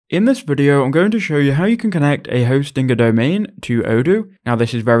In this video, I'm going to show you how you can connect a hosting domain to Odoo. Now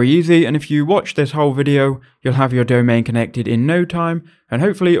this is very easy, and if you watch this whole video, you'll have your domain connected in no time, and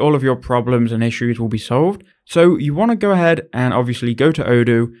hopefully all of your problems and issues will be solved. So you want to go ahead and obviously go to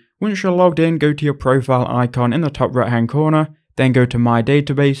Odoo. Once you're logged in, go to your profile icon in the top right hand corner, then go to My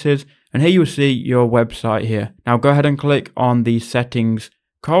Databases, and here you'll see your website here. Now go ahead and click on the settings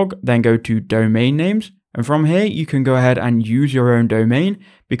cog, then go to domain names. And from here, you can go ahead and use your own domain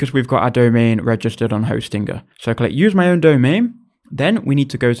because we've got our domain registered on Hostinger. So click use my own domain. Then we need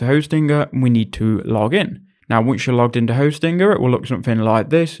to go to Hostinger and we need to log in. Now, once you're logged into Hostinger, it will look something like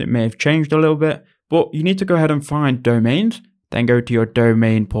this. It may have changed a little bit, but you need to go ahead and find domains, then go to your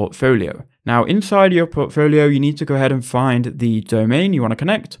domain portfolio. Now, inside your portfolio, you need to go ahead and find the domain you want to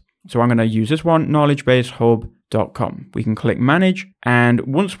connect. So I'm going to use this one, KnowledgeBaseHub.com. We can click manage, and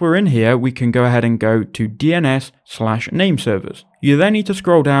once we're in here, we can go ahead and go to DNS/name servers. You then need to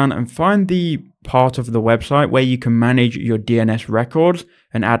scroll down and find the part of the website where you can manage your DNS records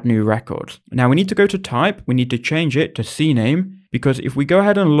and add new records. Now we need to go to type, we need to change it to CNAME, because if we go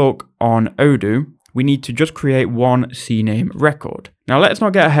ahead and look on Odoo, we need to just create one CNAME record. Now let's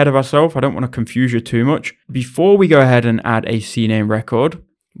not get ahead of ourselves, I don't want to confuse you too much. Before we go ahead and add a CNAME record,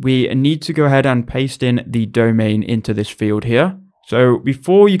 we need to go ahead and paste in the domain into this field here. So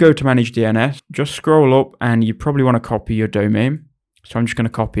before you go to manage DNS, just scroll up and you probably want to copy your domain. So I'm just going to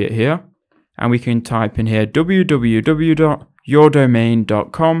copy it here, and we can type in here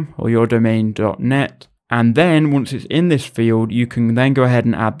www.yourdomain.com or yourdomain.net. And then once it's in this field, you can then go ahead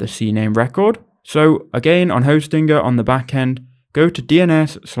and add the CNAME record. So again, on Hostinger on the back end, go to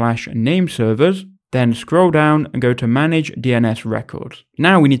DNS/name servers. Then scroll down and go to manage DNS records.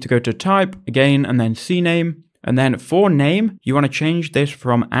 Now we need to go to type again and then CNAME. And then for name, you want to change this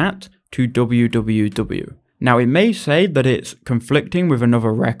from @ to www. Now it may say that it's conflicting with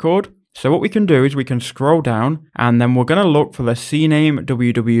another record. So what we can do is we can scroll down and then we're going to look for the CNAME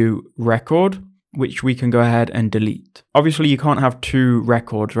www record, which we can go ahead and delete. Obviously you can't have two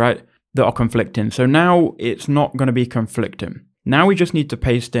records, right, that are conflicting. So now it's not going to be conflicting. Now we just need to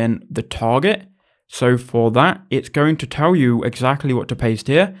paste in the target. So for that, it's going to tell you exactly what to paste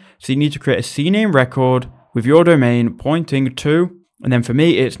here. So you need to create a CNAME record with your domain pointing to, and then for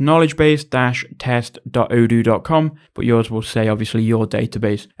me, it's knowledgebase-test.odoo.com, but yours will say obviously your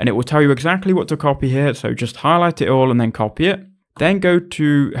database, and it will tell you exactly what to copy here. So just highlight it all and then copy it. Then go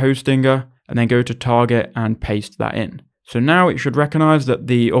to Hostinger and then go to target and paste that in. So now it should recognize that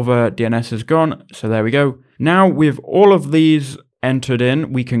the other DNS is gone. So there we go. Now with all of these entered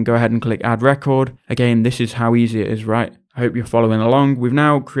in, we can go ahead and click add record. Again, this is how easy it is, right? I hope you're following along. We've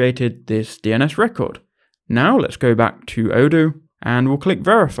now created this DNS record. Now let's go back to Odoo and we'll click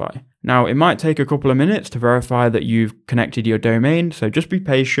verify. Now it might take a couple of minutes to verify that you've connected your domain, so just be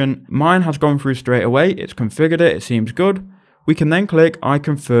patient. Mine has gone through straight away. It's configured it seems good. We can then click I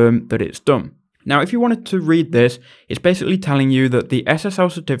confirm that it's done. Now if you wanted to read this, it's basically telling you that the SSL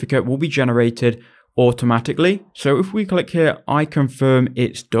certificate will be generated automatically. So if we click here, I confirm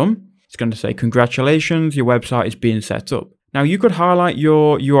it's done, it's going to say congratulations, your website is being set up. Now you could highlight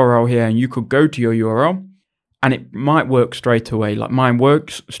your URL here and you could go to your URL and it might work straight away, like mine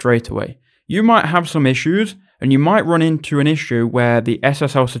works straight away. You might have some issues and you might run into an issue where the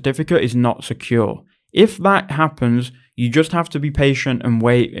SSL certificate is not secure. If that happens, you just have to be patient and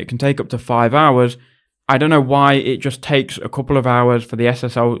wait. It can take up to 5 hours. I don't know why it just takes a couple of hours for the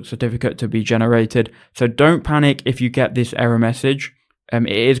SSL certificate to be generated. So don't panic if you get this error message. It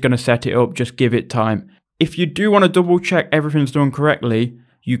is going to set it up. Just give it time. If you do want to double check everything's done correctly,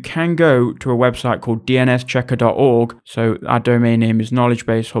 you can go to a website called dnschecker.org. So our domain name is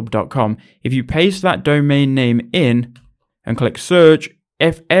knowledgebasehub.com. If you paste that domain name in and click search,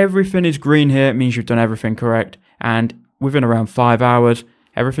 if everything is green here, it means you've done everything correct. And within around 5 hours,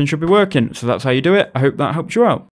 everything should be working. So that's how you do it. I hope that helped you out.